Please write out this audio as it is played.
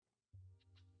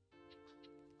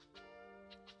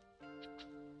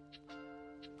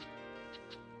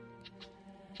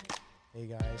Hey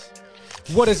guys.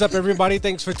 What is up, everybody?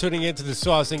 Thanks for tuning in to the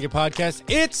So I Was Thinking podcast.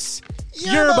 It's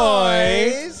Your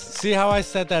boy. boys. See how I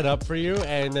set that up for you?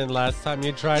 And then last time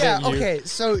you tried Yeah, it, you... okay,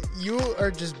 so you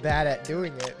are just bad at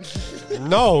doing it.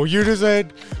 No, you just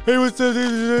said, hey, what's up?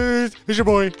 It's your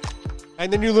boy.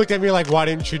 And then you looked at me like, why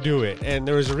didn't you do it? And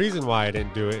there was a reason why I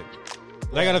didn't do it.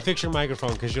 And I got to fix your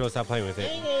microphone because you don't stop playing with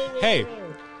it. Hey,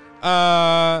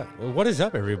 what is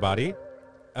up, everybody?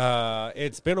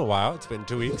 It's been a while. It's been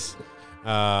 2 weeks.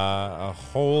 That's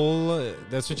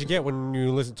what you get when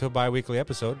you listen to a bi-weekly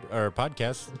episode or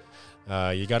podcast.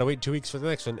 You gotta wait 2 weeks for the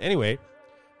next one. Anyway,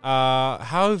 how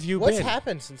have you What's been?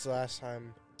 happened since the last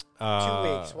time?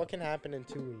 2 weeks. What can happen in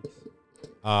 2 weeks? You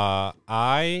You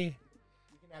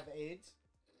can have AIDS.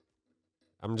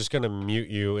 I'm just gonna mute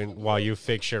you while you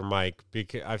fix your mic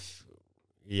because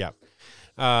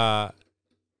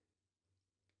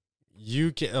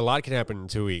a lot can happen in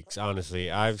 2 weeks.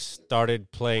 Honestly, I've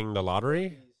started playing the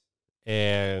lottery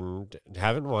and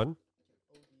haven't won.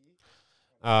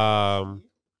 When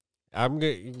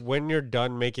you're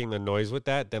done making the noise with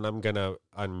that, then I'm gonna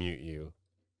unmute you.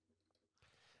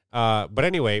 But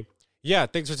anyway, yeah,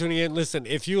 thanks for tuning in. Listen,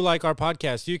 if you like our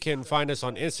podcast, you can find us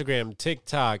on Instagram,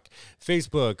 TikTok,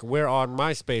 Facebook. We're on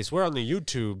MySpace. We're on the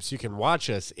YouTubes. You can watch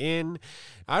us in.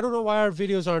 I don't know why our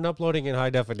videos aren't uploading in high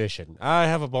definition. I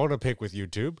have a bone to pick with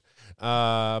YouTube,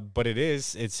 but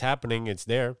it's happening. It's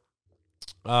there.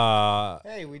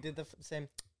 Hey, we did the same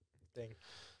thing.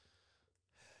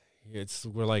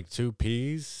 We're like 2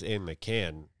 peas in the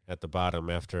can at the bottom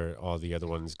after all the other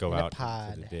ones go In a out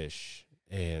pod. to the dish.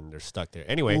 And they're stuck there.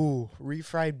 Anyway, Ooh,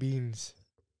 refried beans.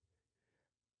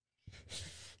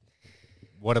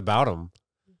 what about them?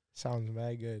 Sounds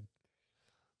mad good.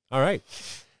 All right.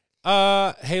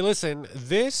 Hey, listen,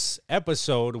 this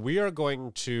episode,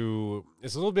 it's a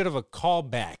little bit of a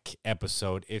callback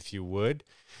episode, if you would.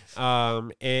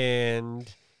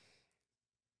 And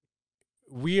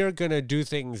we are going to do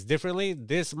things differently.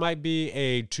 This might be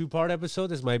a 2-part episode.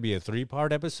 This might be a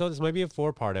 3-part episode. This might be a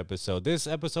 4-part episode. This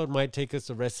episode might take us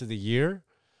the rest of the year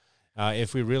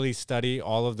if we really study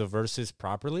all of the verses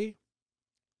properly.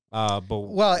 But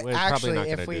Well, we're actually, probably not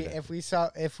gonna do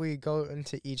that. if we go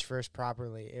into each verse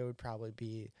properly, it would probably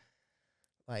be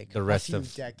like the rest a few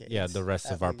of decades. the rest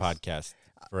at of our least. podcast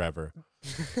forever.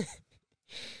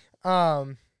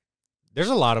 There's There's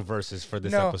a lot of verses for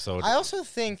this episode. I also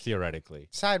think theoretically,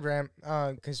 side ramp,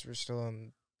 because we're still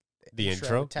in the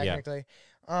intro, technically.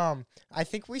 I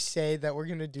think we say that we're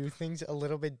gonna do things a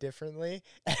little bit differently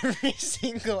every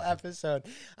single episode.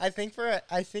 I think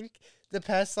the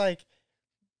past like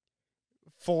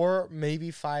 4,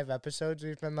 maybe 5 episodes,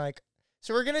 we've been like,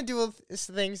 so we're gonna do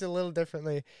things a little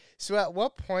differently. So at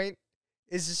what point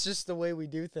is this just the way we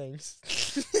do things?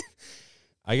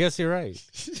 I guess you're right.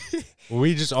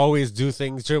 We just always do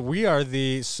things. We are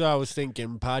the So I Was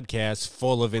Thinking podcast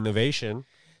full of innovation.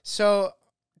 So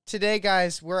today,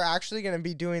 guys, we're actually going to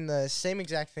be doing the same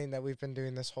exact thing that we've been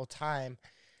doing this whole time.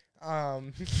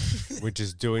 Which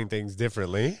is doing things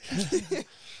differently.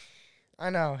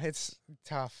 I know, it's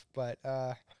tough, but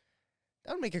that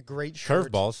would make a great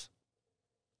shirt. Curveballs.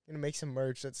 I'm going to make some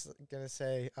merch that's going to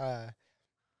say,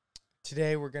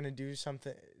 today we're going to do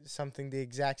something the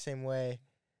exact same way.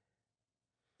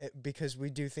 Because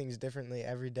we do things differently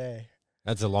every day.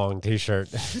 That's a long t-shirt.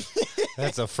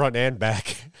 That's a front and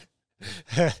back.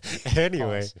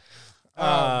 Anyway.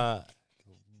 I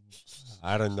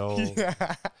don't know.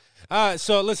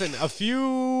 So listen, a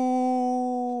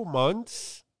few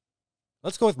months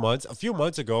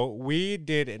ago, we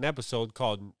did an episode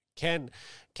called Can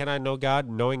I Know God?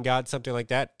 Knowing God, something like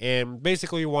that. And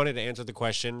basically we wanted to answer the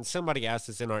question. Somebody asked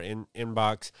us in our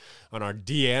inbox, on our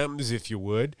DMs, if you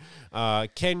would.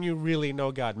 Can you really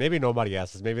know God? Maybe nobody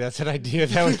asked us.Maybe that's an idea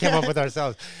that we came up with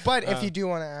ourselves. But if you do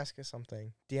want to ask us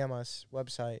something, DM us,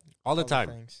 website. All the time.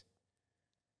 Things.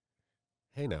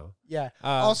 Hey, now. Yeah.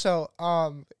 Also,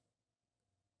 are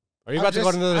you about to go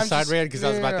on another side rant? Because I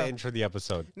was about to intro the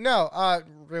episode. No,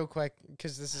 real quick,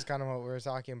 because this is kind of what we were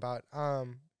talking about.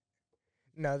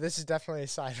 No, this is definitely a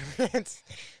side rant.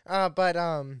 But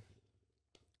I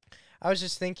was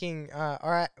just thinking,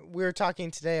 we were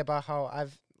talking today about how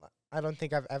I don't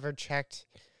think I've ever checked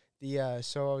the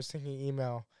So I Was Thinking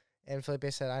email, and Felipe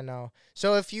said, I know.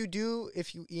 So if you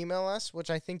email us, which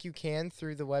I think you can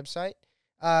through the website,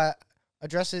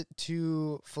 address it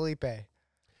to Felipe.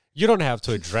 You don't have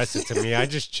to address it to me. I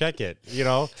just check it. You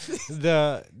know,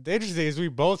 the interesting thing is we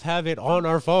both have it on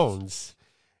our phones.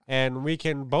 And we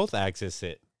can both access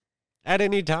it at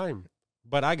any time.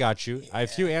 But I got you. Yeah.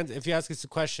 If you ask us a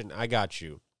question, I got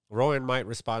you. Rowan might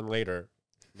respond later,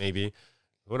 maybe.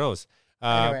 Who knows? But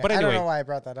I don't anyway, know why I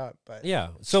brought that up, but yeah.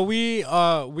 So we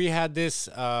had this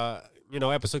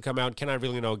episode come out. Can I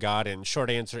really know God? And short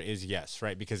answer is yes,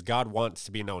 right? Because God wants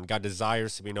to be known. God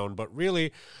desires to be known. But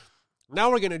really, now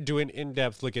we're going to do an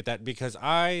in-depth look at that because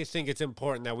I think it's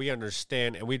important that we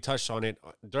understand, and we touched on it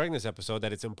during this episode,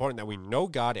 that it's important that we know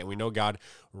God and we know God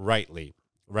rightly,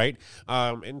 right?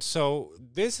 And so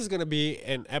this is going to be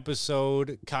an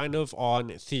episode kind of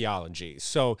on theology.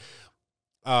 So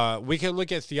we can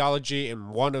look at theology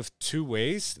in one of two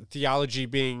ways. Theology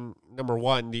being, number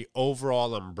one, the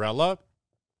overall umbrella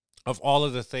of all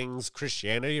of the things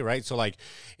Christianity, right? So like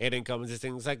it encompasses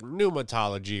things like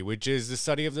pneumatology, which is the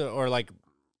study of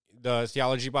the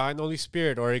theology behind the Holy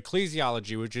Spirit, or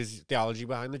ecclesiology, which is theology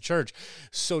behind the church,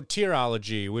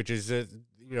 soteriology, which is the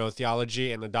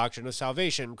theology and the doctrine of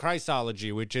salvation,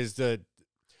 Christology, which is the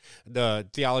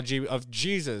theology of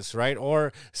Jesus, right?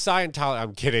 Or Scientology.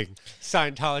 I'm kidding.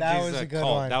 Scientology is a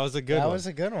cult. One. That was a good one. That was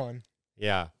a good one.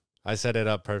 Yeah. I set it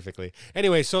up perfectly.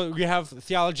 Anyway, so we have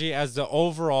theology as the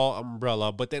overall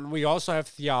umbrella, but then we also have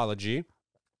theology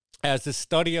as the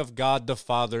study of God the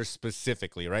Father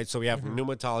specifically, right? So we have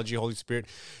pneumatology, Holy Spirit,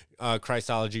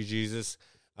 Christology, Jesus,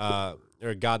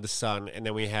 or God the Son, and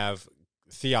then we have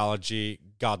theology,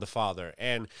 God the Father.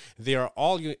 And they are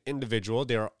all individual,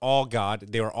 they are all God,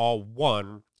 they are all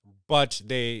one, but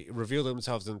they reveal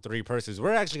themselves in three persons.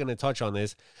 We're actually going to touch on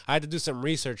this. I had to do some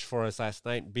research for us last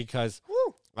night because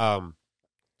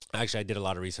actually I did a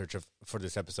lot of research for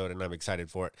this episode, and I'm excited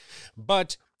for it.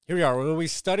 But here we are. When we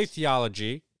study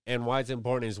theology, and why it's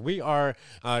important is we are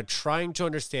trying to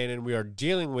understand, and we are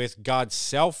dealing with God's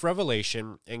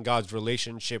self-revelation and God's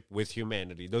relationship with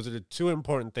humanity. Those are the two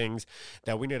important things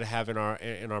that we need to have in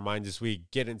our minds as we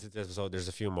get into this episode. There's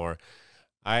a few more.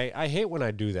 I hate when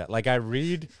I do that. Like, I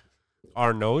read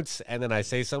our notes and then I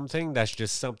say something that's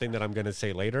just something that I'm going to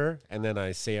say later, and then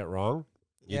I say it wrong.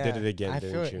 You did it again,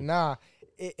 didn't you? Nah,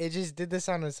 it just did this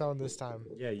on its own this time.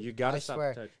 Yeah, you got to stop.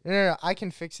 No, I can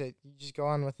fix it. You just go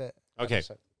on with it. Okay.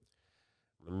 Episode.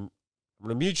 I'm going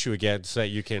to mute you again so that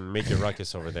you can make your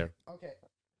ruckus over there. Okay.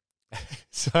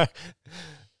 Sorry.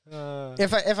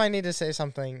 If I need to say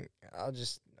something, I'll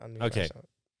unmute okay. myself.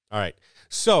 All right.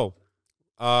 So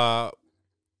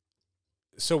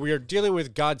we are dealing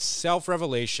with God's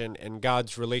self-revelation and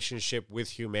God's relationship with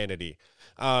humanity.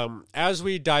 As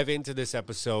we dive into this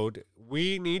episode,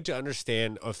 we need to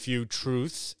understand a few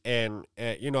truths, and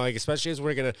especially as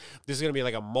this is gonna be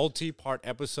like a multi-part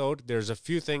episode. There's a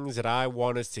few things that I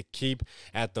want us to keep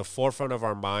at the forefront of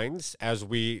our minds as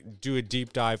we do a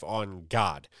deep dive on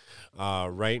God,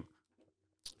 right?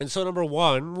 And so, number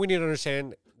one, we need to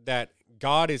understand that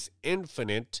God is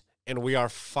infinite and we are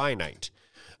finite.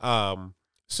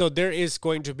 So there is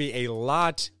going to be a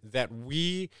lot that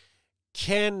we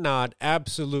cannot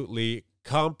absolutely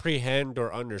comprehend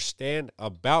or understand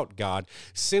about God,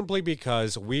 simply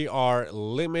because we are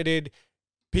limited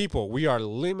people. We are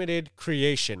limited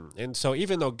creation. And so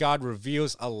even though God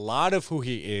reveals a lot of who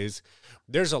he is,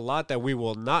 there's a lot that we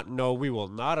will not know, we will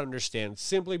not understand,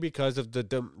 simply because of the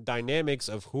dynamics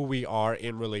of who we are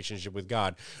in relationship with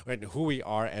God, and who we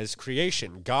are as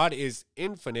creation. God is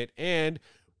infinite and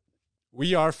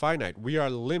we are finite. We are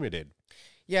limited.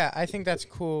 Yeah, I think that's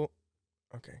cool.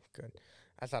 Okay, good.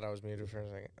 I thought I was muted for a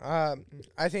second.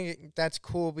 I think that's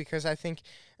cool because I think,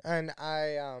 and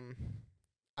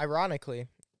ironically,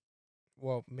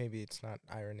 well, maybe it's not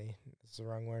irony. It's the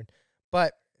wrong word.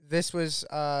 But this was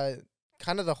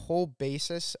kind of the whole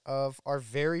basis of our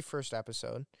very first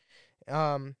episode.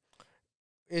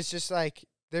 It's just like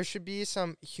there should be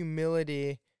some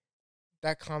humility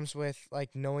that comes with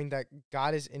like knowing that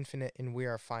God is infinite and we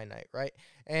are finite, right?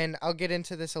 And I'll get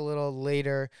into this a little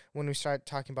later when we start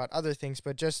talking about other things,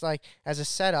 but just like as a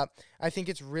setup, I think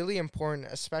it's really important,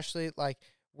 especially like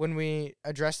when we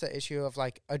address the issue of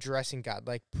like addressing God,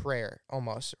 like prayer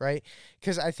almost, right?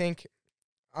 Because I think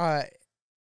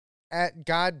at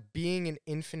God being an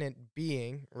infinite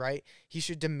being, right, he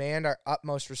should demand our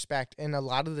utmost respect. And a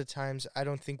lot of the times, I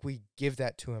don't think we give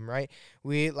that to him, right?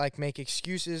 We, like, make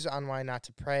excuses on why not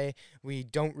to pray. We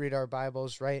don't read our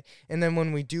Bibles, right? And then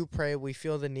when we do pray, we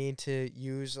feel the need to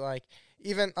use, like,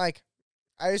 even, like,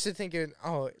 I used to think,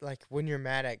 like, when you're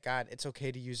mad at God, it's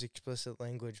okay to use explicit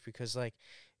language because, like,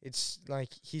 it's,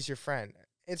 like, he's your friend.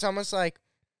 It's almost like,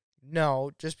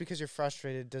 no, just because you're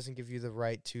frustrated doesn't give you the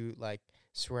right to, like,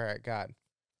 swear at God.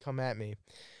 Come at me.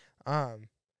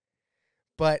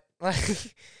 But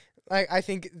like I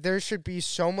think there should be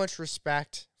so much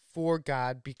respect for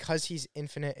God because he's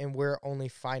infinite and we're only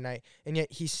finite, and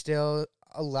yet he still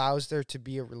allows there to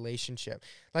be a relationship.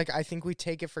 Like, I think we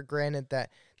take it for granted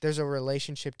that there's a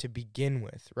relationship to begin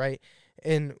with, right?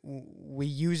 And we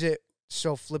use it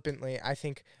so flippantly. I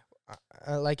think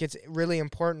like it's really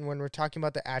important when we're talking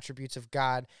about the attributes of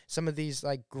God, some of these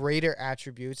like greater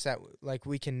attributes that like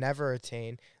we can never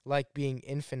attain, like being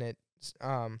infinite.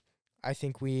 I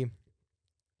think we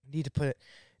need to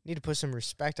put some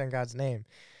respect on God's name.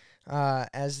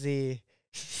 As the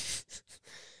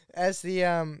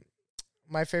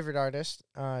my favorite artist,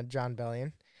 John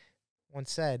Bellion,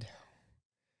 once said,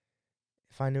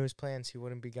 "If I knew his plans, he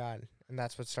wouldn't be God." And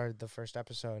that's what started the first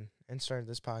episode and started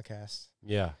this podcast.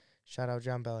 Yeah. Shout out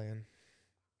John Bellion.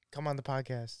 Come on the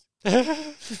podcast.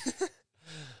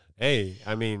 Hey,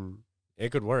 I mean,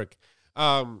 it could work.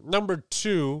 Number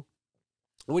 2,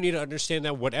 we need to understand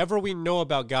that whatever we know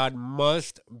about God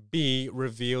must be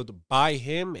revealed by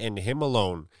him and him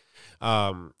alone.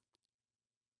 I'm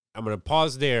going to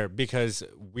pause there because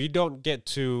we don't get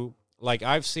to, like,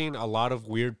 I've seen a lot of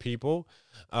weird people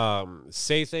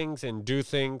say things and do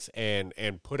things and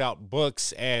put out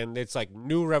books, and it's like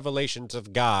new revelations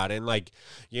of God. And like,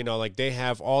 you know, like they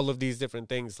have all of these different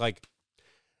things. Like,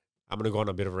 I'm going to go on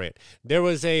a bit of a rant. There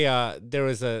was a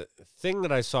thing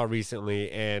that I saw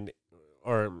recently,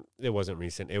 or it wasn't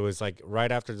recent. It was like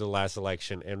right after the last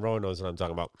election, and Rowan knows what I'm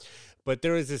talking about. But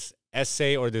there was this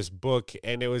essay or this book,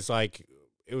 and it was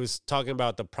talking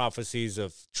about the prophecies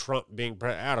of Trump being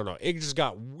president. I don't know. It just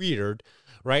got weird,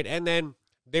 right? And then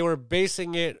they were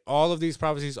basing all of these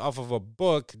prophecies off of a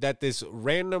book that this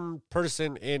random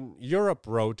person in Europe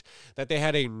wrote, that they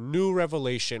had a new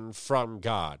revelation from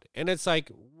God. And it's like,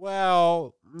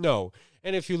 well, no.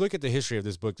 And if you look at the history of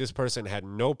this book, this person had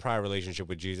no prior relationship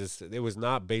with Jesus. It was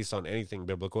not based on anything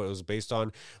biblical. It was based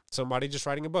on somebody just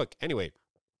writing a book. Anyway,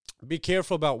 be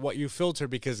careful about what you filter,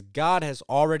 because God has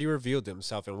already revealed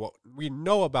himself, and what we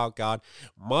know about God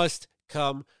must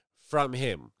come from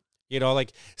him. You know,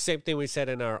 like same thing we said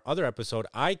in our other episode,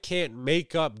 I can't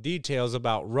make up details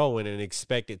about Rowan and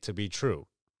expect it to be true,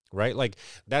 right? Like,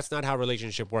 that's not how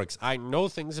relationship works. I know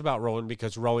things about Rowan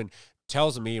because Rowan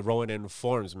tells me, Rowan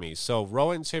informs me. So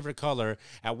Rowan's favorite color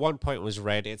at one point was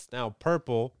red. It's now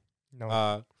purple.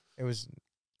 No, it was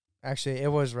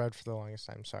red for the longest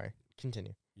time. Sorry.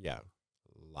 Continue. Yeah,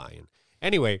 lying.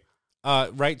 Anyway,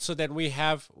 right. So then we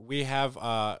have,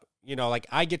 you know, like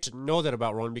I get to know that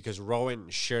about Rowan because Rowan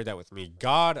shared that with me.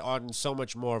 God, on so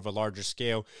much more of a larger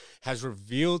scale, has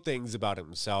revealed things about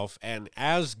himself. And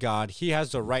as God, he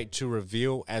has the right to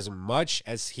reveal as much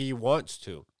as he wants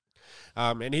to.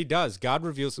 And he does. God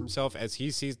reveals himself as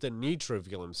he sees the need to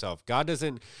reveal himself. God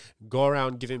doesn't go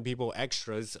around giving people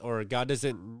extras, or God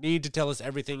doesn't need to tell us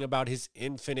everything about his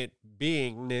infinite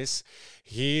beingness.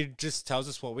 He just tells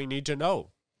us what we need to know.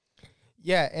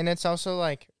 Yeah, and it's also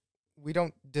like we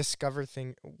don't discover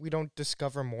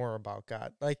more about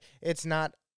God. Like, it's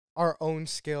not our own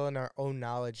skill and our own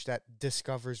knowledge that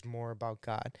discovers more about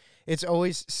God. It's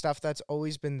always stuff that's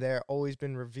always been there, always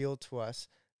been revealed to us,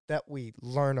 that we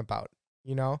learn about,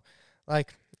 you know?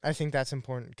 Like, I think that's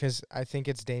important, because I think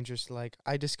it's dangerous to, like,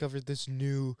 I discovered this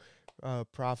new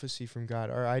prophecy from God,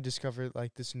 or I discovered,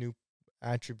 like, this new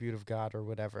attribute of God, or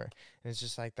whatever. And it's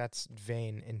just like, that's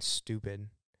vain and stupid.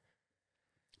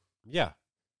 Yeah,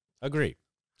 agree.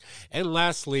 And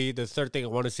lastly, the third thing I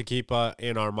want us to keep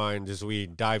in our mind as we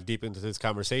dive deep into this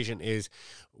conversation is,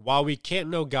 while we can't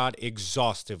know God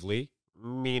exhaustively,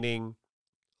 meaning,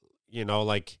 you know,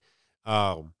 like,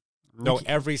 know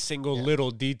every single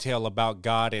little detail about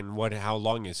God and how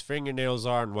long his fingernails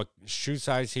are and what shoe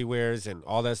size he wears and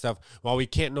all that stuff. While we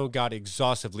can't know God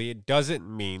exhaustively, it doesn't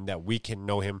mean that we can't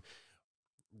know him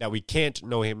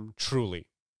truly.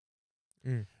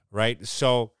 Right?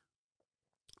 So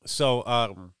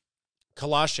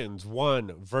Colossians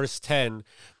 1 verse 10,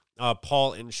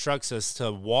 Paul instructs us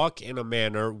to walk in a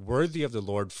manner worthy of the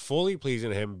Lord, fully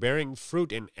pleasing him, bearing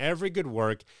fruit in every good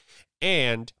work,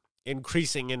 and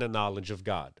increasing in the knowledge of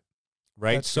God,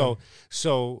 right? That's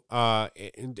So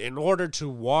in order to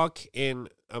walk in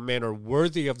a manner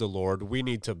worthy of the Lord, we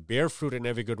need to bear fruit in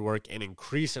every good work and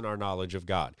increase in our knowledge of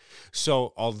God.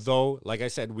 So although, like I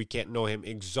said, we can't know him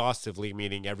exhaustively,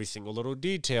 meaning every single little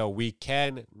detail, we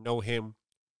can know him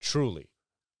truly.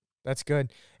 That's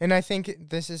good. And I think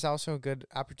this is also a good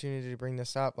opportunity to bring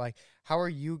this up. Like, how are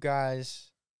you guys...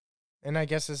 And I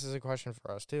guess this is a question for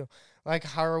us too. Like,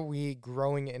 how are we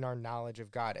growing in our knowledge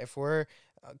of God? If we're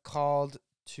called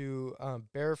to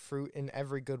bear fruit in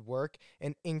every good work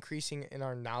and increasing in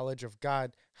our knowledge of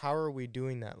God, how are we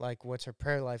doing that? Like, what's our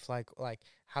prayer life like? Like,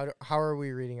 how are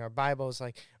we reading our Bibles?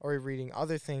 Like, are we reading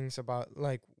other things about,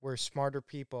 like, where smarter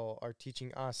people are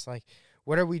teaching us? Like,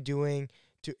 what are we doing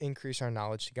to increase our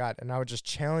knowledge to God. And I would just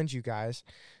challenge you guys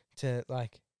to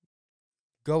like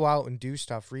go out and do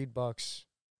stuff, read books,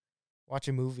 watch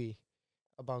a movie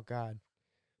about God.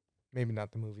 Maybe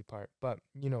not the movie part, but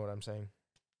you know what I'm saying.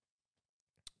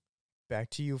 Back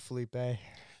to you, Felipe.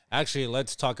 Actually,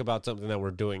 let's talk about something that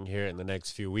we're doing here in the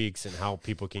next few weeks and how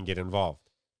people can get involved.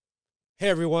 Hey,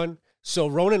 everyone. So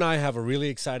Ron and I have a really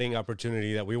exciting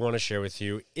opportunity that we want to share with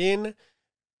you. In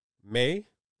May,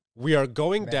 we are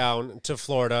going down to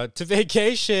Florida to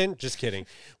vacation. Just kidding.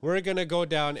 We're going to go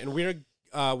down, and we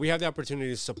have the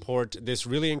opportunity to support this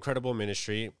really incredible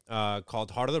ministry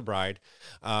called Heart of the Bride.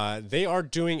 They are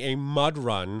doing a mud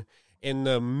run in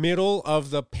the middle of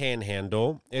the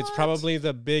Panhandle. It's probably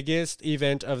the biggest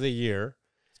event of the year.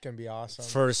 It's going to be awesome.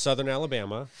 For Southern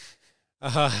Alabama.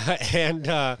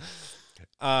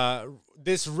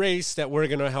 This race that we're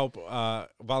going to help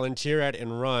volunteer at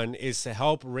and run is to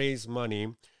help raise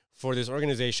money for this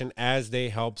organization as they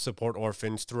help support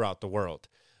orphans throughout the world.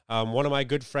 One of my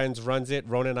good friends runs it.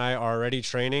 Ron and I are already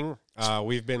training.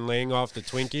 We've been laying off the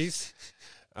Twinkies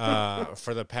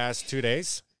for the past 2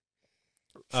 days.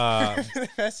 The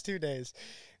past 2 days.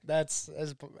 That's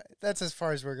as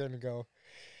far as we're going to go.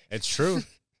 It's true.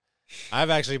 I've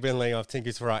actually been laying off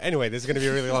Twinkies for a while. Anyway, this is going to be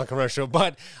a really long commercial,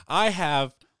 but I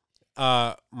have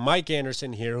Mike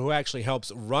Anderson here, who actually helps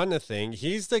run the thing.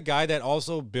 He's the guy that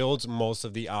also builds most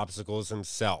of the obstacles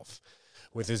himself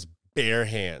with his bare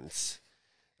hands.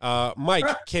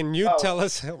 Mike, can you tell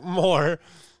us more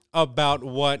about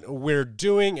what we're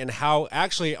doing and how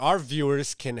actually our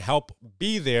viewers can help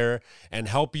be there and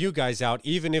help you guys out,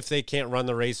 even if they can't run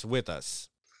the race with us?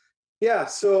 Yeah,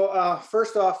 so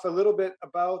first off, a little bit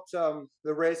about the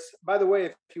race. By the way,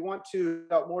 if you want to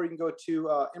find out more, you can go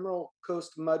to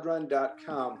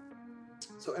emeraldcoastmudrun.com.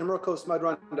 So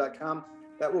emeraldcoastmudrun.com,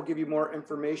 that will give you more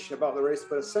information about the race.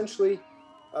 But essentially,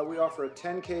 we offer a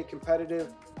 10K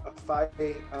competitive, a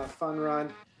 5K fun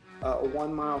run, a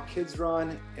 1 mile kids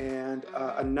run, and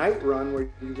a night run where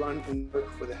you run in the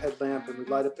dark with a headlamp, and we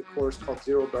light up the course called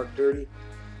Zero Dark Dirty.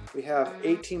 We have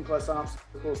 18 plus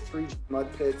obstacles, 3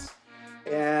 mud pits,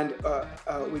 and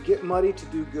we get muddy to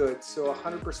do good. So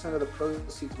 100% of the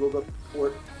proceeds will go to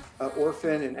support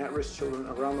orphan and at-risk children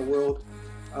around the world.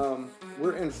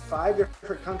 We're in 5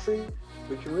 different countries.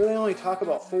 We can really only talk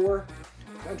about 4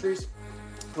 countries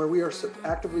where we are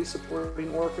actively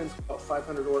supporting orphans, about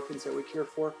 500 orphans that we care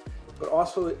for. But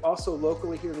also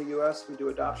locally here in the U.S., we do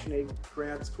adoption aid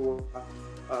grants for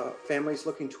families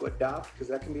looking to adopt, because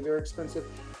that can be very expensive.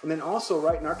 And then also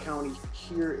right in our county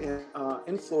here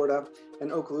in Florida, in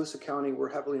Okaloosa County, we're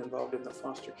heavily involved in the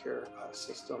foster care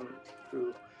system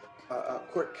through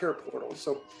court care portal.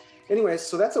 So anyways,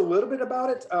 so that's a little bit about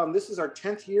it. This is our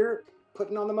 10th year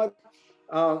putting on the mud.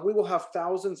 We will have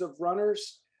thousands of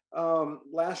runners.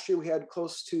 Last year we had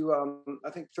close to, I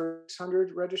think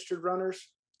 300 registered runners,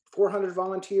 400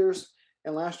 volunteers.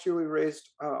 And last year we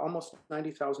raised almost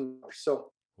 $90,000.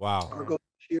 So wow, our goal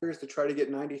this year is to try to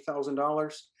get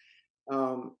 $90,000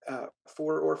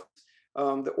 for orphans.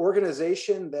 The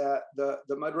organization that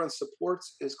the Mud Run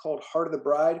supports is called Heart of the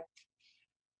Bride.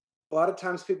 A lot of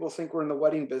times people think we're in the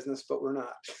wedding business, but we're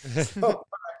not.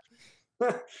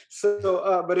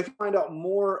 But if you find out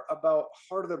more about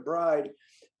Heart of the Bride,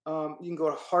 you can go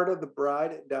to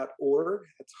heartofthebride.org.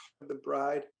 That's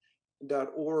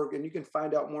heartofthebride.org, and you can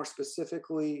find out more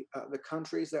specifically the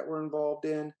countries that we're involved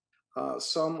in.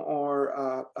 Some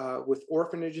are with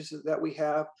orphanages that we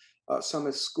have, some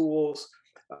is schools,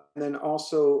 and then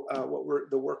also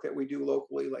the work that we do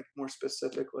locally, like more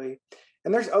specifically.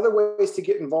 And there's other ways to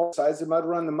get involved besides the Mud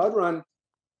Run. The Mud Run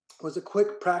was a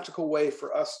quick, practical way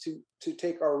for us to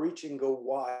take our reach and go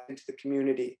wide into the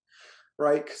community,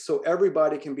 right? So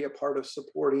everybody can be a part of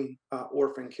supporting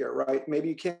orphan care, right? Maybe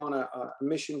you can't on a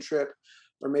mission trip,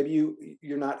 or maybe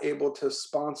you're not able to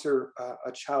sponsor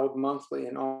a child monthly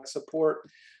and all support,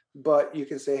 but you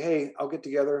can say, hey, I'll get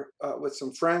together with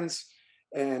some friends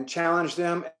and challenge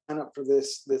them and up for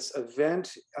this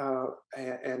event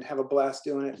and have a blast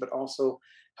doing it, but also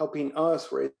helping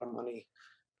us raise money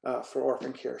for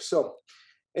orphan care. So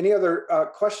any other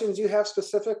questions you have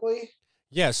specifically?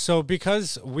 Yes. So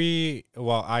because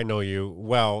I know you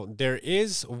well, there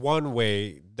is one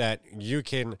way that you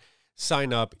can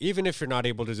sign up, even if you're not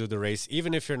able to do the race,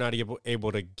 even if you're not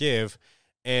able to give.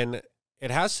 And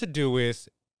it has to do with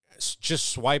just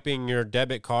swiping your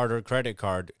debit card or credit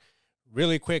card.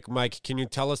 Really quick, Mike, can you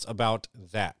tell us about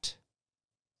that?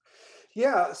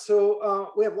 Yeah.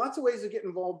 So we have lots of ways to get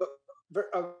involved, but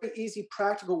a very easy,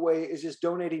 practical way is just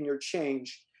donating your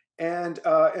change. And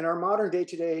in our modern day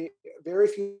today, very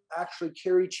few actually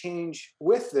carry change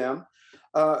with them.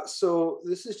 So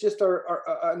this is just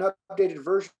an updated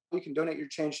version. You can donate your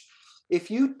change. If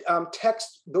you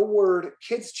text the word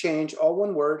kids change, all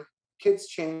one word, kids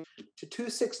change, to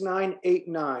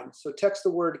 26989. So text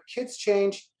the word kids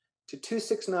change to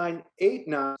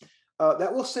 26989.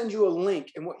 That will send you a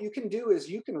link. And what you can do is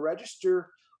you can register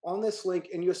on this link,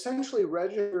 and you essentially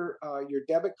register your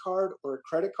debit card or a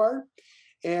credit card.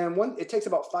 And it takes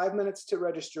about 5 minutes to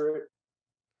register it.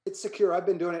 It's secure. I've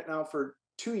been doing it now for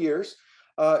 2 years.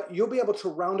 You'll be able to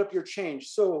round up your change.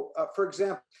 So, for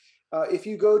example, if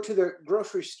you go to the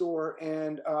grocery store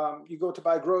and you go to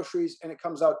buy groceries and it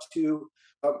comes out to,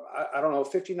 I don't know,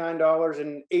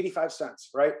 $59.85,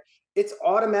 right? It's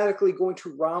automatically going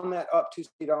to round that up to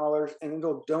 $60 and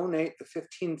it'll donate the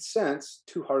 15 cents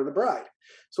to Heart of the Bride.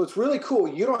 So it's really cool.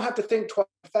 You don't have to think twice.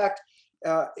 In fact,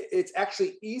 it's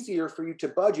actually easier for you to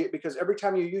budget because every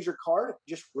time you use your card,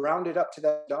 just round it up to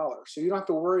that dollar. So you don't have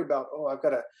to worry about, oh, I've got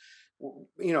to,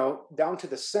 down to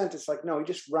the cent. It's like, no, you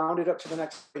just round it up to the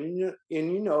next, and you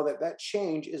know that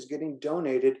change is getting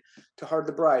donated to Heart of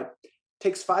the Bride. It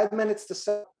takes 5 minutes to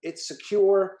set. It's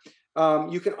secure.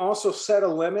 You can also set a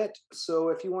limit. So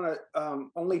if you want to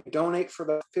only donate for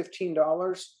the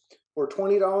 $15 or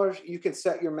 $20, you can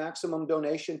set your maximum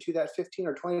donation to that $15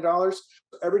 or $20.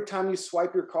 Every time you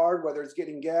swipe your card, whether it's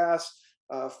getting gas,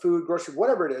 food, grocery,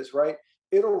 whatever it is, right?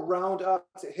 It'll round up,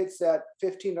 it hits that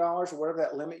 $15 or whatever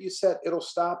that limit you set, it'll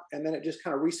stop, and then it just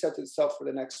kind of resets itself for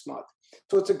the next month.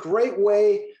 So it's a great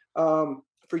way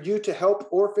for you to help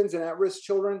orphans and at-risk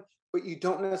children, but you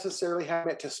don't necessarily have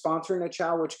it to sponsoring a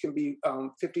child, which can be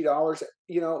 $50,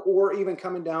 or even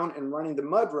coming down and running the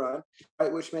mud run,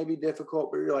 right, which may be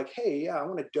difficult, but you're like, hey, yeah, I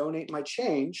want to donate my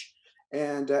change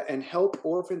and help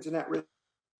orphans and at-risk.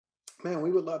 Man,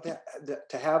 we would love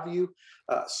to have you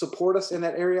support us in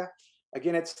that area.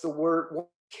 Again, it's the word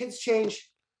kids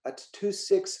change at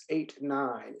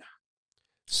 2689.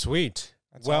 Sweet.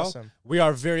 That's well, awesome. We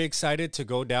are very excited to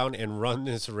go down and run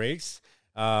this race.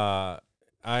 I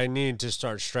need to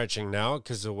start stretching now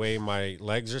because the way my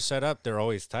legs are set up, they're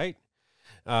always tight.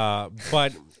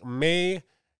 But May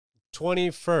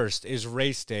 21st is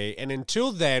race day. And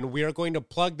until then, we are going to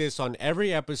plug this on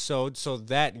every episode so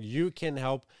that you can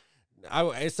help.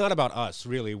 It's not about us,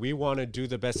 really. We want to do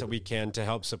the best that we can to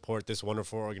help support this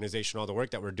wonderful organization, all the work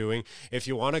that we're doing. If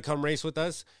you want to come race with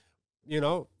us,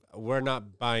 we're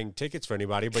not buying tickets for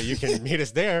anybody, but you can meet us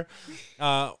there.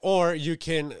 Or you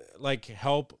can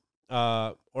help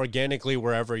organically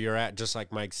wherever you're at, just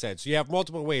like Mike said. So you have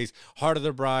multiple ways.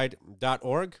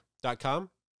 heartofthebride.org.com,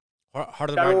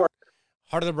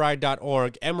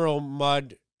 heartofthebride.org,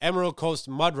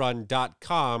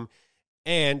 emeraldcoastmudrun.com,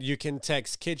 and you can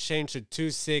text kids change to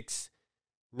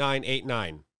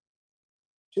 26989.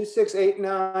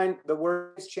 2689. The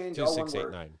words change.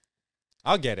 2689.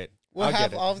 I'll get it. We'll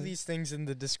have all of these things in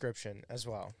the description as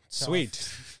well.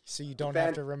 Sweet. So you don't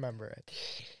have to remember it.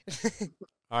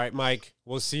 All right, Mike.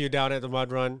 We'll see you down at the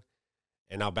mud run,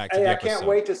 and now back to the episode. I can't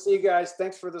wait to see you guys.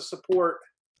 Thanks for the support.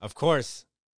 Of course.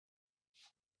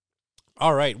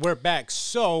 All right, we're back.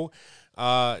 So,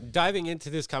 diving into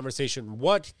this conversation,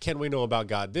 what can we know about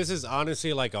God? This is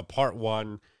honestly like a part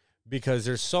one because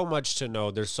there's so much to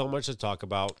know. There's so much to talk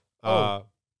about.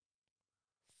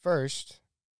 First,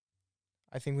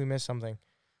 I think we missed something.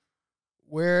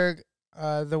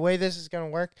 The way this is going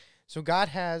to work, so God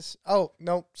has... Oh,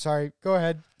 no, sorry. Go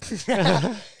ahead.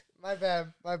 My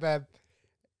bad.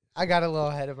 I got a little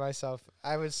ahead of myself.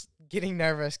 I was getting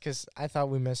nervous because I thought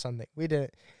we missed something. We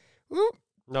didn't. Whoop.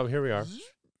 No, here we are.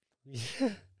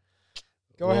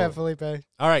 Go ahead, Felipe.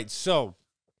 All right, so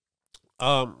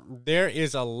there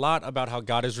is a lot about how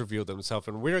God has revealed himself,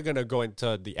 and we're going to go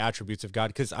into the attributes of God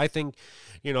because I think,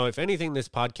 if anything this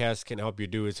podcast can help you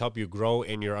do is help you grow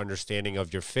in your understanding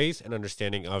of your faith and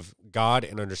understanding of God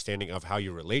and understanding of how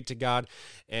you relate to God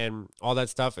and all that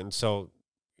stuff. And so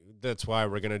that's why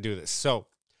we're going to do this. So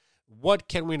what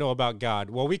can we know about God?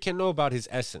 Well, we can know about his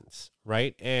essence,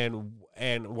 right? And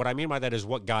what I mean by that is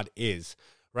what God is,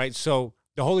 right? So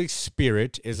the Holy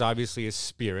Spirit is obviously a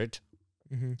spirit.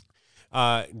 Mm-hmm.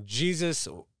 Jesus,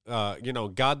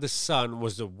 God the Son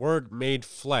was the Word made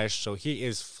flesh, so he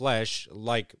is flesh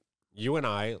like you and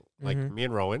I, like me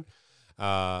and Rowan,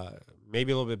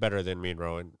 maybe a little bit better than me and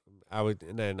Rowan. I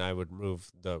would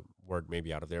move the word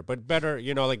maybe out of there, but better,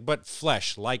 but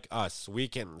flesh like us. We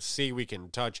can see, we can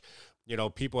touch.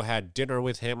 People had dinner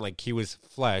with him like he was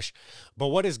flesh. But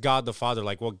what is God the Father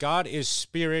like? Well, God is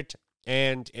spirit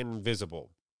and invisible.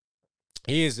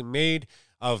 He is made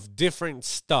of different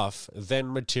stuff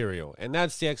than material. And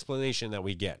that's the explanation that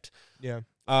we get. Yeah.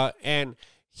 And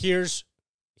here's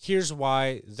here's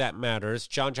why that matters.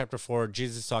 John chapter 4,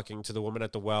 Jesus is talking to the woman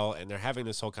at the well, and they're having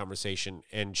this whole conversation,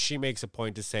 and she makes a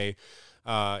point to say,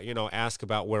 ask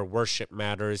about where worship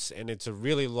matters, and it's a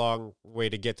really long way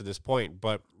to get to this point,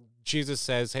 but Jesus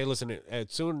says, hey, listen,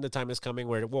 soon the time is coming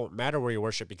where it won't matter where you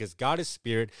worship, because God is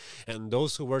spirit, and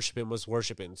those who worship him must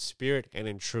worship in spirit and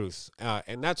in truth.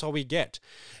 And that's all we get.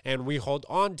 And we hold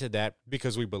on to that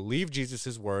because we believe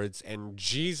Jesus' words, and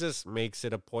Jesus makes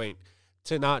it a point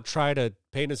to not try to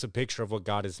paint us a picture of what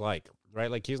God is like, right?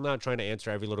 Like, he's not trying to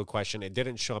answer every little question. It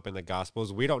didn't show up in the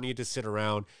Gospels. We don't need to sit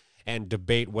around and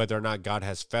debate whether or not God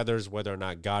has feathers, whether or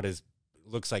not God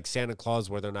looks like Santa Claus,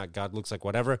 whether or not God looks like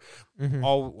whatever. Mm-hmm.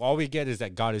 All we get is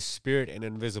that God is spirit and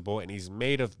invisible, and he's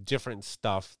made of different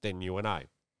stuff than you and I.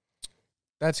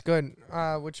 That's good.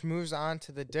 Which moves on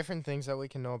to the different things that we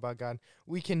can know about God.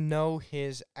 We can know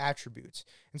his attributes.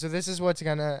 And so this is what's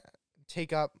going to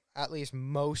take up at least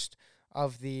most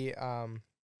of the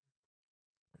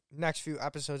next few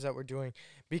episodes that we're doing,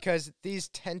 because these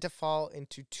tend to fall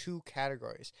into two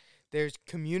categories. There's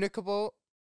communicable.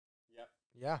 Yep.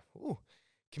 Yeah. Ooh.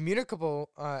 Communicable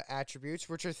attributes,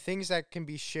 which are things that can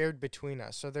be shared between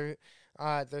us. So they're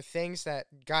things that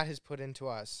God has put into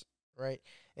us, right?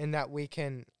 And that we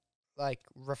can like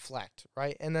reflect,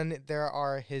 right? And then there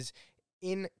are his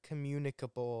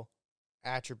incommunicable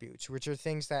attributes, which are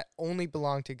things that only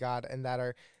belong to God and that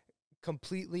are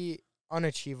completely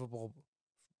unachievable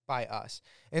by us.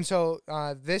 And so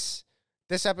this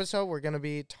episode, we're going to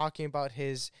be talking about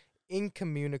his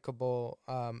incommunicable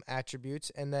attributes,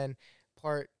 and then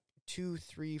part 2,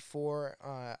 3,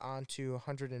 4 on to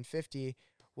 150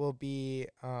 will be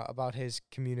about his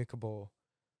communicable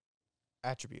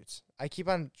attributes. I keep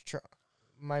on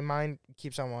my mind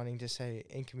keeps on wanting to say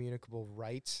incommunicable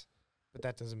rights, but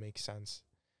that doesn't make sense.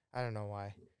 I don't know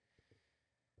why.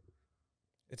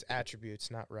 It's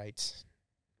attributes, not rights.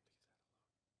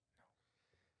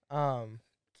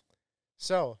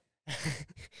 So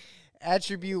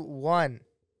attribute 1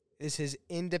 is his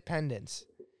independence.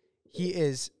 He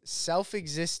is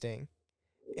self-existing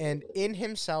and in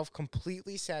himself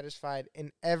completely satisfied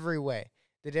in every way.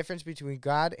 The difference between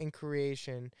God and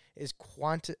creation is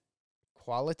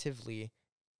qualitatively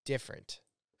different.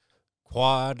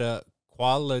 Qualitatively.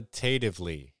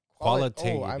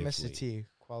 Oh, I missed the T.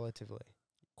 Qualitatively.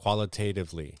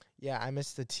 Yeah, I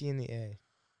missed the T and the A.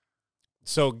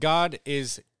 So God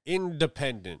is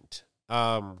independent.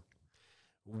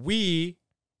 We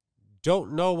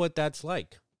don't know what that's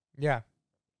like. Yeah.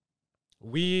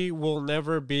 We will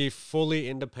never be fully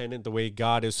independent the way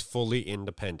God is fully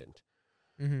independent.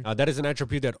 Mm-hmm. That is an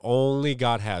attribute that only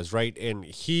God has, right? And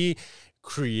he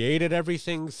created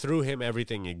everything. Through him,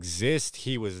 everything exists.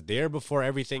 He was there before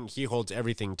everything. He holds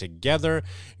everything together.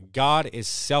 God is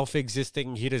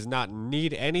self-existing. He does not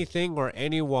need anything or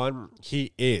anyone.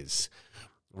 He is,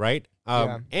 right?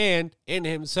 And in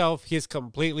himself, he is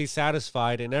completely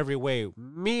satisfied in every way,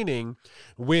 meaning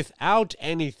without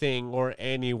anything or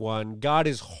anyone, God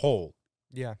is whole.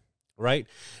 Yeah. Right?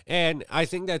 And I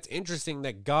think that's interesting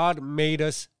that God made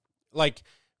us like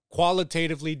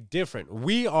qualitatively different.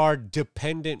 We are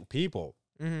dependent people,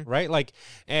 right? Like,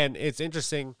 and it's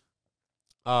interesting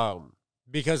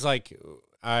because like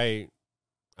I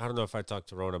don't know if I talked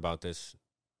to Ron about this,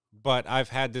 but I've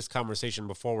had this conversation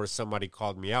before where somebody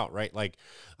called me out, right? Like,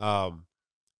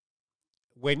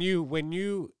 when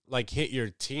you like hit your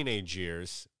teenage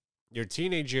years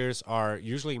are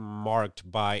usually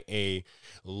marked by a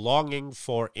longing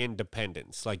for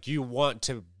independence. Like, you want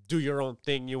to do your own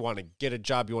thing. You want to get a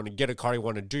job. You want to get a car. You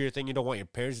want to do your thing. You don't want your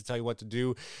parents to tell you what to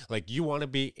do. Like, you want to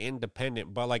be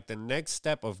independent. But like the next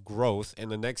step of growth and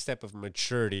the next step of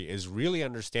maturity is really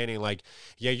understanding like,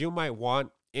 yeah, you might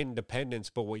want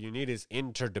independence, but what you need is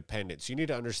interdependence. You need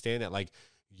to understand that like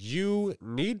you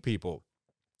need people.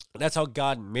 That's how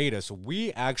God made us.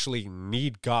 We actually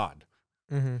need God.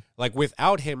 Mm-hmm. Like,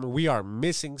 without him, we are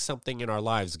missing something in our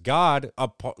lives. God,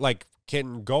 like,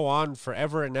 can go on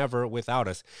forever and ever without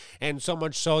us. And so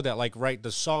much so that, like, right,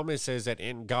 the psalmist says that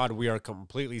in God we are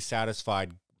completely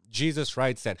satisfied. Jesus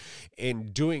writes that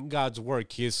in doing God's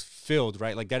work, he is filled,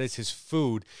 right? Like, that is his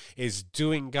food, is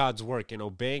doing God's work and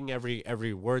obeying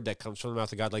every word that comes from the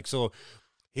mouth of God. Like, so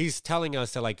he's telling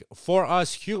us that, like, for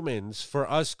us humans, for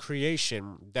us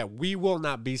creation, that we will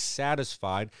not be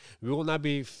satisfied. We will not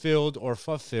be filled or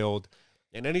fulfilled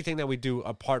in anything that we do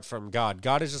apart from God.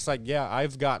 God is just like, yeah,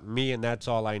 I've got me and that's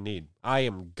all I need. I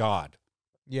am God.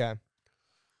 Yeah.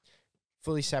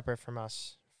 Fully separate from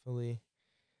us. Fully.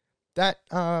 That,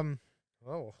 that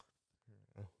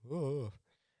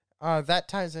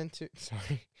ties into,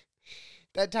 sorry.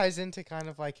 that ties into kind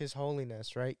of like his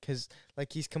holiness, right? Because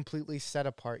like he's completely set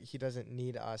apart. He doesn't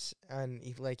need us, and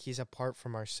he's apart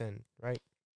from our sin, right?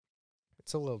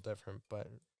 It's a little different, but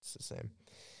it's the same.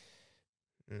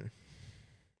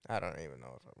 I don't even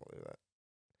know if I believe that.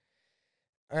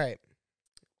 All right.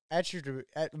 Attribute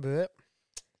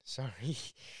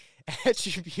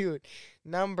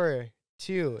number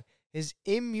 2 is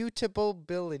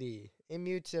immutability.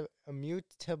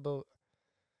 Immutable.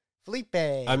 Felipe.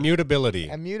 Immutability.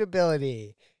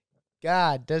 Immutability.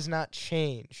 God does not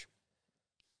change.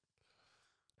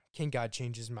 Can God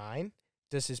change his mind?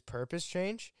 Does his purpose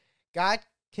change? God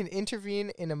can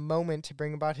intervene in a moment to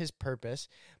bring about his purpose,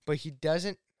 but he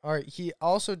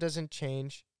also doesn't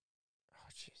change. Oh,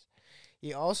 jeez.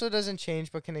 He also doesn't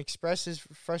change, but can express his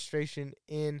frustration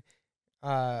in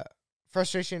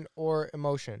frustration or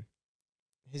emotion.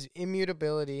 His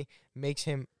immutability makes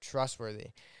him trustworthy.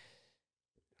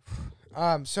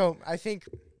 So I think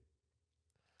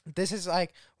this is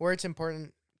like where it's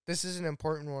important. This is an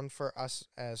important one for us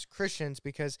as Christians,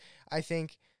 because I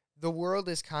think the world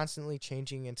is constantly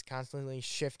changing. It's constantly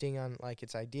shifting on like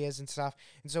its ideas and stuff.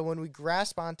 And so when we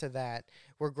grasp onto that,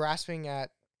 we're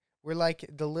like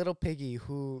the little piggy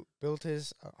who built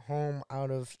his home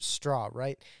out of straw,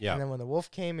 right? Yeah. And then when the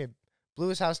wolf came, it blew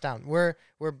his house down. We're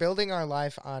building our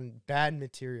life on bad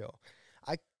material.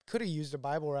 I could have used a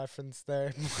Bible reference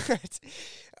there,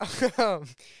 but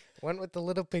went with the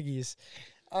little piggies.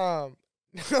 No,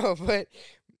 but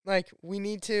like we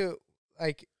need to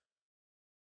like.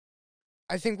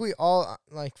 I think we all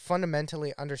like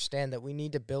fundamentally understand that we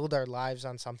need to build our lives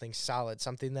on something solid,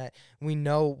 something that we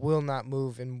know will not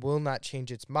move and will not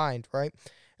change its mind, right?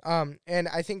 And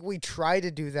I think we try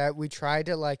to do that. We try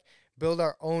to like build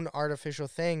our own artificial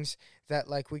things that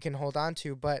like we can hold on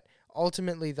to, but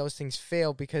ultimately those things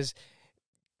fail because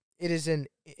it is an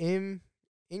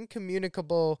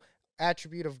incommunicable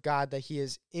attribute of God that he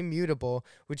is immutable,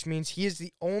 which means he is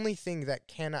the only thing that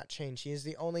cannot change. He is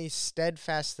the only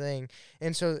steadfast thing.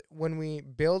 And so when we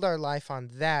build our life on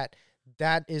that,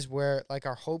 that is where like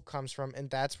our hope comes from,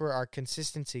 and that's where our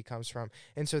consistency comes from.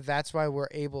 And so that's why we're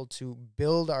able to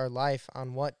build our life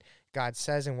on what God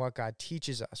says and what God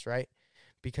teaches us, right?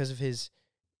 Because of his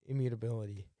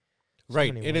immutability.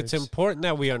 Right, and it's important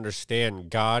that we understand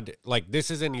God, like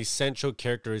this is an essential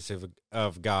characteristic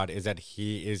of God, is that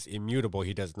he is immutable.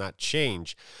 He does not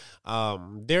change.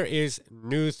 There is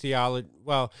new theology,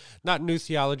 well, not new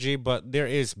theology, but there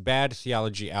is bad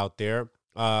theology out there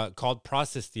called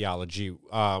process theology.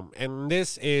 And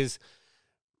this is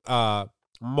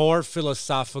more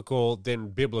philosophical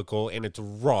than biblical, and it's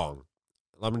wrong.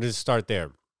 Let me just start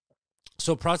there.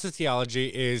 So process theology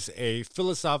is a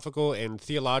philosophical and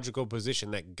theological position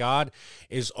that God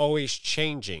is always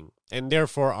changing, and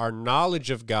therefore our knowledge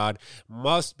of God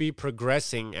must be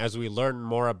progressing as we learn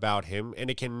more about him, and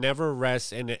it can never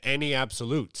rest in any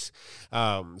absolutes.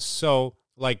 So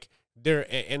like there,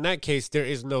 in that case, there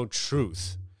is no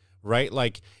truth, right?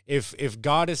 Like if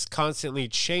God is constantly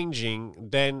changing,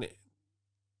 then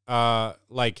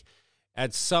like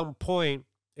at some point,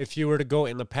 if you were to go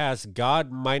in the past, God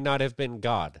might not have been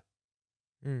God,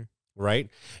 right?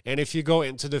 And if you go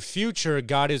into the future,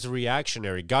 God is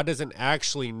reactionary. God doesn't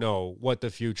actually know what the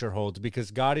future holds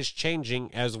because God is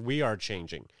changing as we are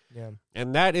changing. Yeah.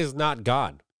 And that is not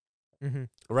God,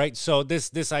 right? So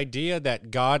this idea that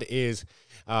God is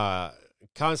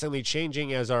constantly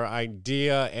changing as our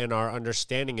idea and our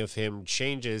understanding of him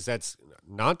changes, that's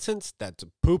nonsense. That's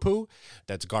poo-poo.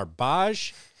 That's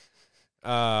garbage.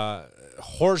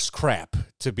 Horse crap,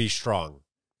 to be strong.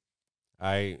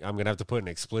 I'm gonna have to put an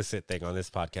explicit thing on this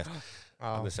podcast,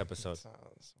 on this episode.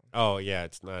 Oh yeah,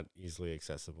 it's not easily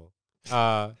accessible.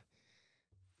 No.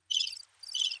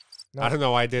 I don't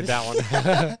know why I did that one.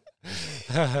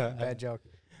 Bad joke.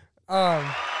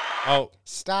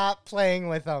 Stop playing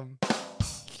with them.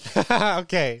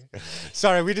 Okay,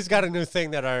 sorry. We just got a new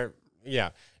thing that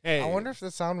Hey, I wonder if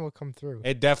the sound will come through.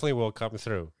 It definitely will come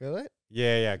through. Will it?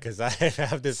 Yeah, because I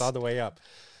have this all the way up.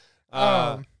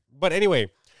 But anyway,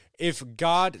 if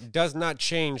God does not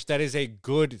change, that is a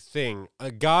good thing.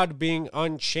 God being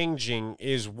unchanging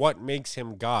is what makes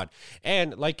him God.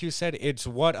 And like you said, it's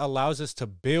what allows us to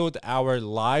build our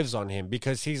lives on him,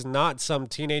 because he's not some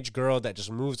teenage girl that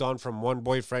just moves on from one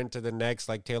boyfriend to the next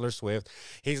like Taylor Swift.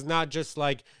 He's not just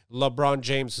like LeBron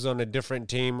James who's on a different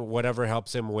team, whatever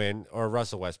helps him win, or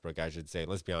Russell Westbrook, I should say.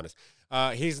 Let's be honest.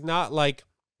 He's not like...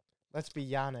 Let's be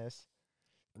Giannis.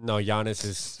 No, Giannis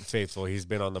is faithful. He's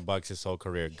been on the Bucks his whole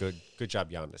career. Good job,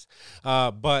 Giannis.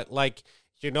 But like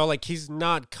You know, like he's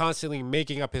not constantly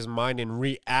making up his mind and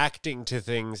reacting to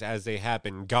things as they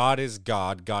happen. God is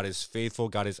God. God is faithful.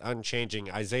 God is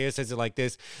unchanging. Isaiah says it like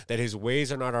this, that his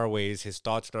ways are not our ways. His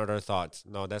thoughts are not our thoughts.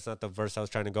 No, that's not the verse I was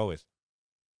trying to go with.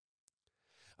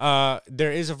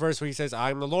 There is a verse where he says,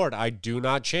 I'm the Lord. I do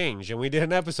not change. And we did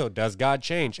an episode. Does God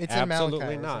change? It's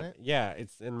Absolutely in Malachi, not. isn't it? Yeah,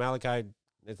 it's in Malachi.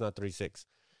 It's not 3:6.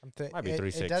 Might be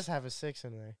 3:6. It does have a 6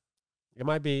 in there. It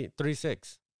might be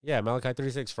 3:6. Yeah, Malachi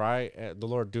 3:6. For the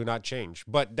Lord do not change.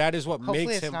 But that is what Hopefully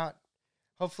makes it's him. not.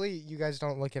 Hopefully you guys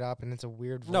don't look it up and it's a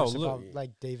weird verse No, look- about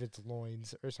like David's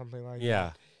loins or something like Yeah,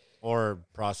 that. or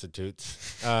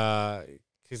prostitutes.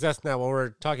 Because that's not what we're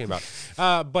talking about.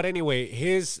 But anyway,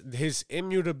 his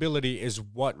immutability is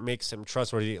what makes him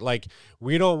trustworthy. Like,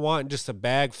 we don't want just a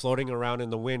bag floating around in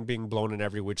the wind being blown in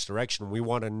every which direction. We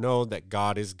want to know that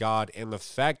God is God. And the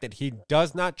fact that he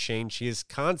does not change, he is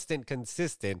constant,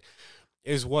 consistent,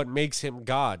 is what makes him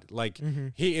God. Like,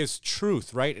 he is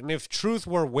truth, right? And if truth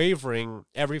were wavering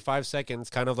every 5 seconds,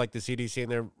 kind of like the CDC and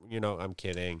they're, I'm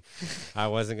kidding. I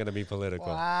wasn't going to be political.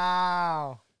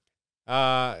 Wow.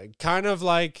 Kind of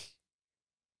like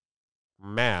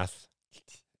math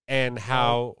and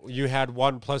how you had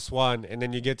 1 + 1 and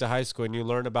then you get to high school and you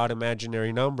learn about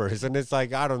imaginary numbers. And it's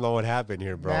like, I don't know what happened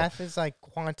here, bro. Math is like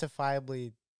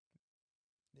quantifiably.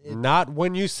 Not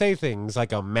when you say things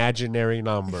like imaginary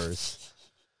numbers.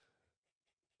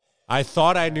 I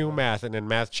thought I knew math and then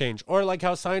math changed. Or like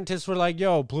how scientists were like,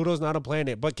 yo, Pluto's not a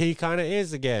planet, but he kind of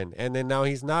is again. And then now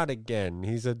he's not again.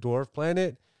 He's a dwarf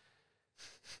planet.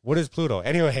 What is Pluto?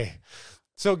 Anyway,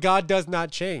 so God does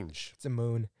not change. It's a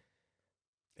moon.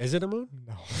 Is it a moon?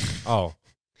 No. Oh.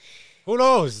 Who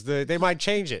knows? They might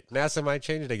change it. NASA might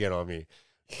change it again on me.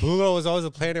 Pluto was always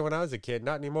a planet when I was a kid.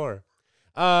 Not anymore.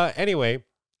 Anyway,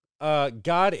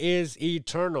 God is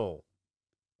eternal.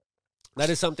 That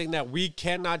is something that we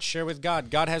cannot share with God.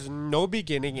 God has no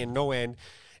beginning and no end.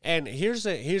 And here's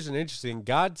an interesting.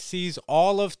 God sees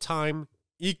all of time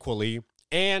equally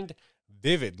and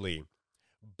vividly.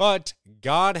 But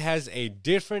God has a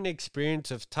different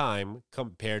experience of time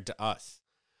compared to us.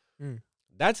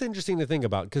 That's interesting to think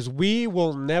about because we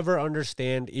will never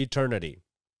understand eternity.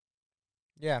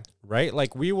 Yeah. Right?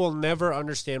 Like we will never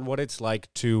understand what it's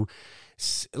like to,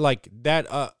 like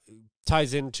that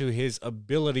ties into his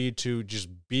ability to just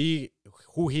be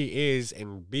who he is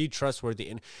and be trustworthy.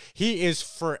 And he is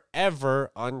forever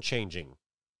unchanging.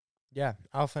 Yeah.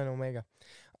 Alpha and Omega.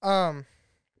 I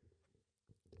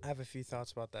have a few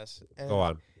thoughts about this. And Go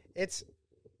on. It's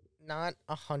not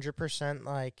 100%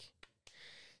 like,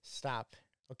 stop.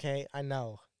 Okay. I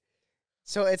know.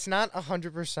 So it's not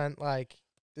 100% like,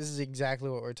 this is exactly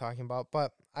what we're talking about,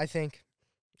 but I think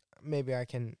maybe I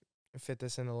can fit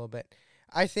this in a little bit.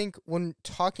 I think when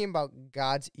talking about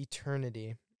God's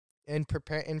eternity and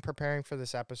preparing for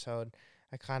this episode,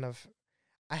 I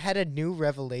had a new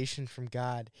revelation from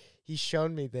God. He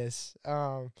showed me this.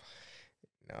 No,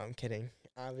 I'm kidding.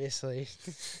 Obviously,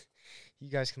 you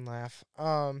guys can laugh.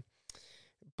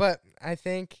 But I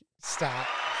think stop.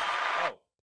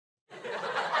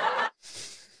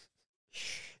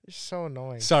 You're so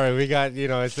annoying. Sorry, we got,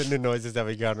 it's the new noises that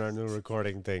we got on our new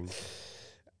recording thing.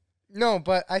 No,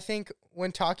 but I think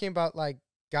when talking about like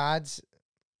God's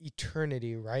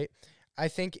eternity, right? I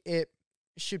think it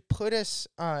should put us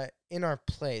in our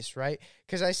place, right?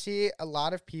 Because I see a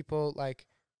lot of people like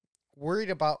worried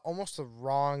about almost the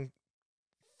wrong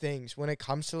things when it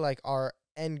comes to like our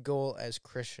end goal as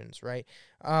Christians, right?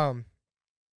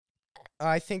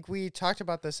 I think we talked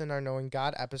about this in our Knowing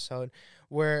God episode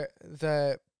where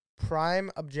the prime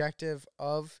objective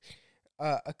of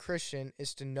a Christian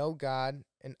is to know God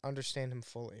and understand him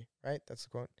fully, right? That's the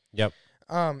quote. Yep.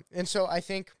 And so I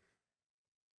think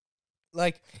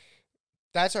like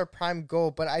that's our prime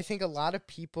goal, but I think a lot of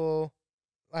people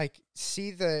like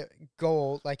see the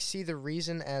goal, like see the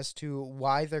reason as to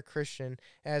why they're Christian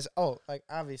as, oh, like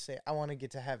obviously I want to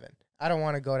get to heaven. I don't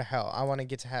want to go to hell. I want to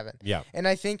get to heaven. Yeah. And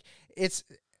I think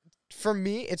for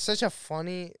me, it's such a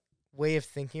funny way of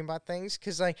thinking about things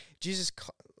because like Jesus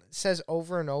says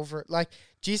over and over, like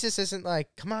Jesus isn't like,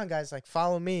 come on guys, like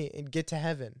follow me and get to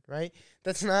heaven, right?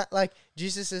 That's not like,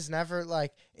 Jesus is never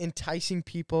like enticing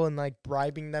people and like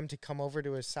bribing them to come over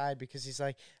to his side because he's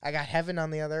like, I got heaven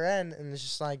on the other end. And it's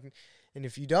just like, and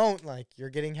if you don't, like you're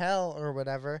getting hell or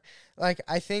whatever. Like,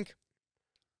 I think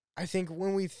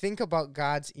when we think about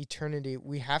God's eternity,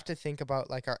 we have to think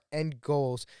about like our end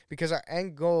goals because our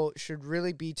end goal should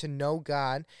really be to know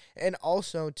God and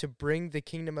also to bring the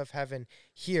kingdom of heaven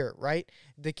here, right?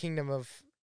 The kingdom of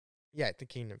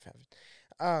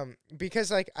heaven.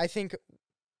 Because like I think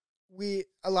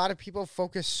a lot of people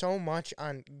focus so much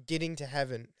on getting to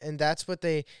heaven, and that's what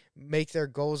they make their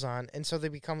goals on. And so they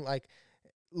become like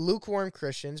lukewarm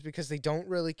Christians because they don't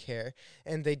really care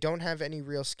and they don't have any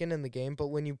real skin in the game. But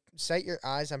when you set your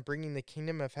eyes on bringing the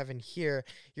kingdom of heaven here,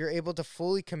 you're able to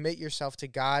fully commit yourself to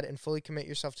God and fully commit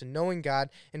yourself to knowing God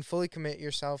and fully commit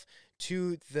yourself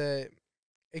to the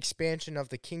expansion of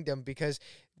the kingdom, because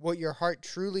what your heart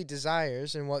truly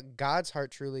desires and what God's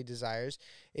heart truly desires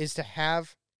is to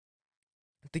have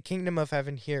the kingdom of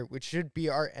heaven here, which should be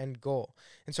our end goal.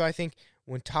 And so I think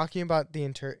when talking about the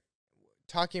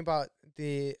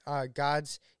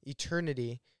God's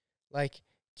eternity, like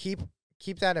keep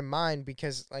that in mind,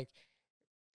 because like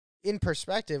in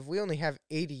perspective, we only have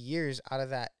 80 years out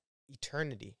of that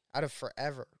eternity, out of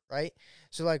forever, right?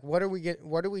 So like what are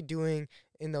we doing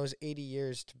in those 80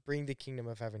 years to bring the kingdom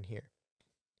of heaven here?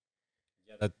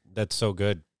 Yeah, that's so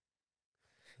good.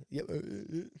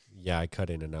 Yeah, I cut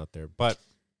in and out there. But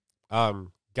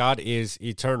God is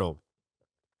eternal.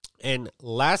 And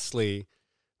lastly,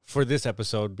 for this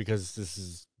episode, because this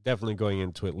is definitely going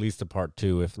into at least a part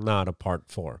 2, if not a part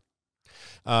 4.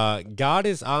 God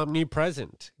is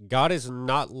omnipresent. God is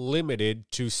not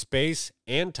limited to space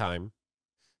and time,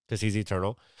 because he's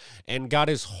eternal. And God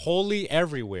is wholly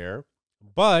everywhere,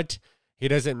 but he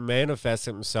doesn't manifest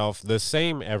himself the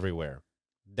same everywhere.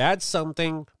 That's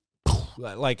something,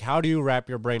 like, how do you wrap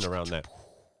your brain around that?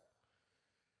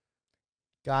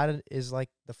 God is like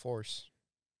the Force.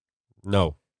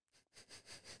 No.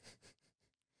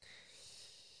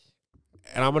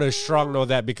 And I'm going to strong know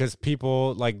that because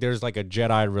people, like, there's like a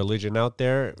Jedi religion out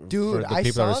there. Dude, for the I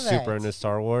people that saw are super that. into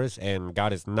Star Wars, and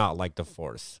God is not like the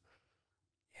Force.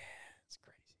 It's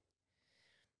crazy.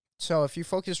 So if you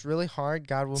focus really hard,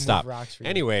 God will Stop. move rocks for you.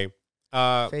 Anyway,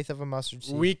 Faith of a mustard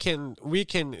seed. we can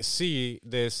see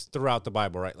this throughout the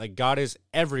Bible, right? Like, God is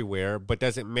everywhere, but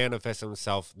doesn't manifest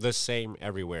himself the same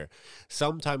everywhere.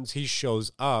 Sometimes he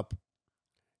shows up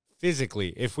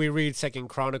physically. If we read 2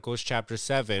 Chronicles chapter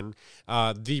 7,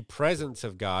 the presence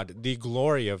of God, the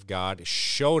glory of God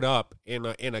showed up in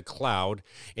a cloud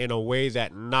in a way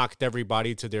that knocked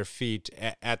everybody to their feet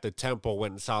at the temple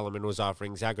when Solomon was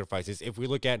offering sacrifices. If we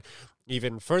look at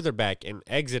even further back in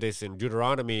Exodus and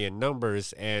Deuteronomy and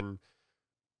Numbers and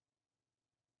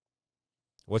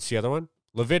what's the other one?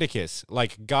 Leviticus.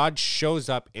 Like, God shows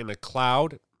up in a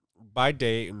cloud by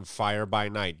day and fire by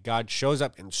night. God shows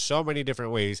up in so many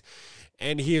different ways,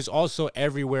 and he is also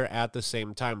everywhere at the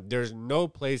same time. There's no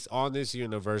place on this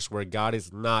universe where God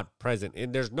is not present,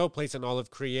 and there's no place in all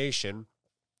of creation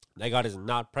that God is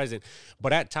not present.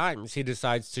 But at times, he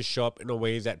decides to show up in a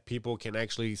way that people can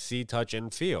actually see, touch,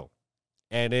 and feel.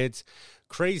 And it's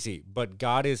crazy, but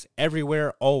God is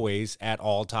everywhere, always, at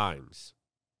all times.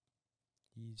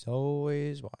 He's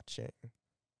always watching.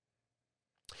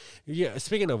 Yeah,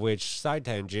 speaking of which, side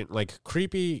tangent, like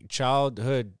creepy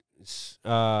childhood songs.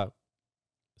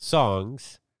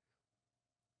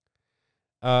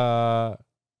 You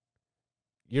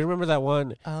remember that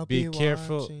one? I'll Be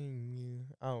careful. watching you.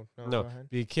 Oh, no, No, go ahead.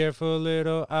 be careful,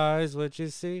 little eyes, what you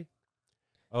see.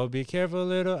 Oh, be careful,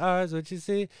 little eyes, what you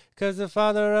see, 'cause the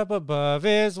Father up above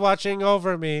is watching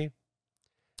over me.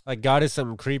 Like, God is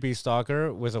some creepy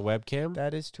stalker with a webcam.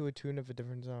 That is to a tune of a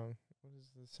different song. What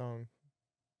is the song?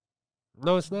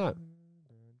 No, it's not.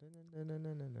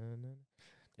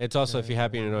 It's also, if you're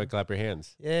happy and you know it, clap your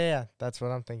hands. Yeah, that's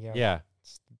what I'm thinking of. Yeah.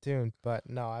 It's the tune, but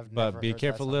no, I've never But be heard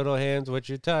careful, that little hands, what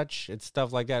you touch. It's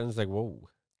stuff like that. And it's like, whoa.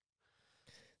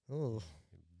 song. Ooh.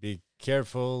 Be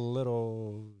careful,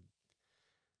 little.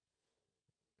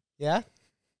 Yeah?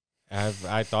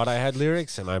 I thought I had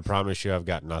lyrics, and I promise you I've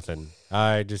got nothing.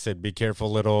 I just said, be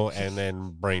careful, little, and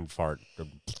then brain fart.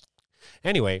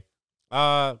 Anyway,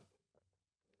 yeah.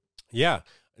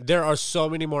 There are so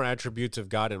many more attributes of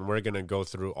God, and we're going to go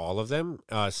through all of them.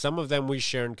 Some of them we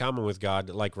share in common with God,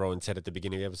 like Rowan said at the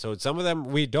beginning of the episode. Some of them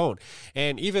we don't.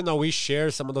 And even though we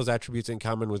share some of those attributes in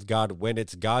common with God, when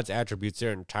it's God's attributes,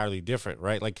 they're entirely different,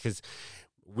 right? Like, because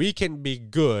we can be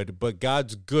good, but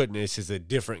God's goodness is a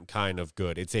different kind of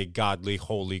good. It's a godly,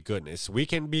 holy goodness. We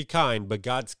can be kind, but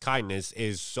God's kindness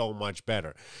is so much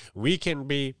better. We can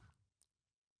be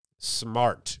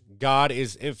smart. God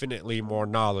is infinitely more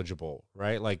knowledgeable,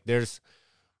 right? Like, there's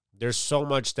so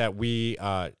much that we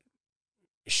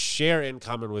share in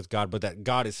common with God, but that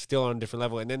God is still on a different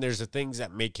level. And then there's the things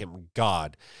that make him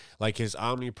God, like his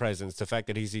omnipresence, the fact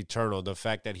that he's eternal, the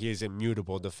fact that he is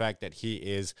immutable, the fact that he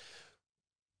is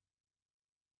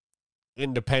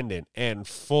independent and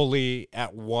fully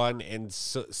at one and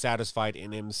satisfied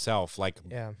in himself. Like,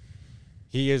 Yeah.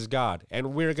 He is God.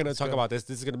 And we're going to talk about this.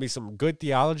 This is going to be some good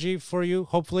theology for you,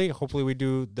 hopefully. Hopefully we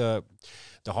do the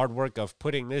hard work of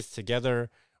putting this together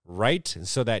right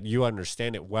so that you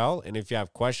understand it well. And if you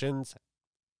have questions,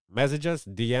 message us,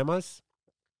 DM us.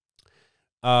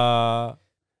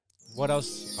 What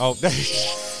else? Oh,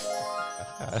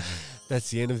 that's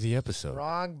the end of the episode.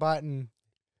 Wrong button.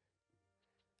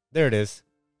 There it is.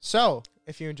 So,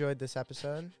 if you enjoyed this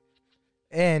episode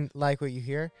and like what you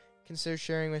hear, consider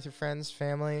sharing with your friends,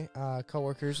 family,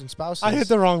 coworkers, and spouses. I hit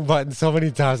the wrong button so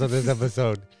many times on this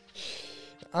episode.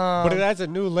 But it adds a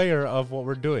new layer of what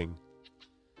we're doing.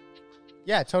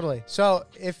 Yeah, totally. So,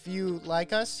 if you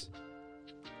like us,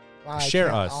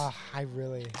 share us.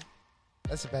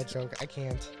 That's a bad joke. I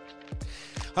can't.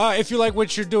 If you like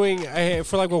what you're doing,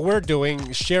 if you like what we're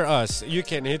doing, share us. You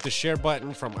can hit the share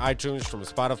button from iTunes, from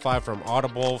Spotify, from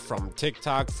Audible, from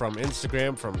TikTok, from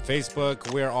Instagram, from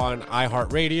Facebook. We're on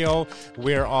iHeartRadio.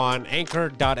 We're on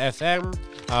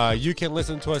Anchor.fm. You can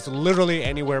listen to us literally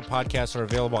anywhere podcasts are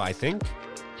available, I think,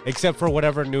 except for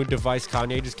whatever new device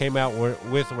Kanye just came out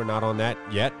with. We're not on that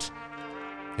yet.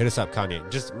 Hit us up, Kanye.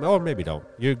 Or maybe don't.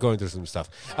 You're going through some stuff.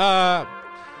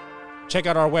 Check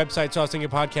out our website,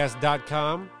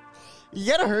 SawSingingPodcast.com.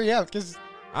 You gotta hurry up, because...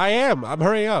 I'm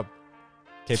hurrying up.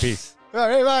 Okay, peace. All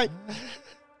right, bye.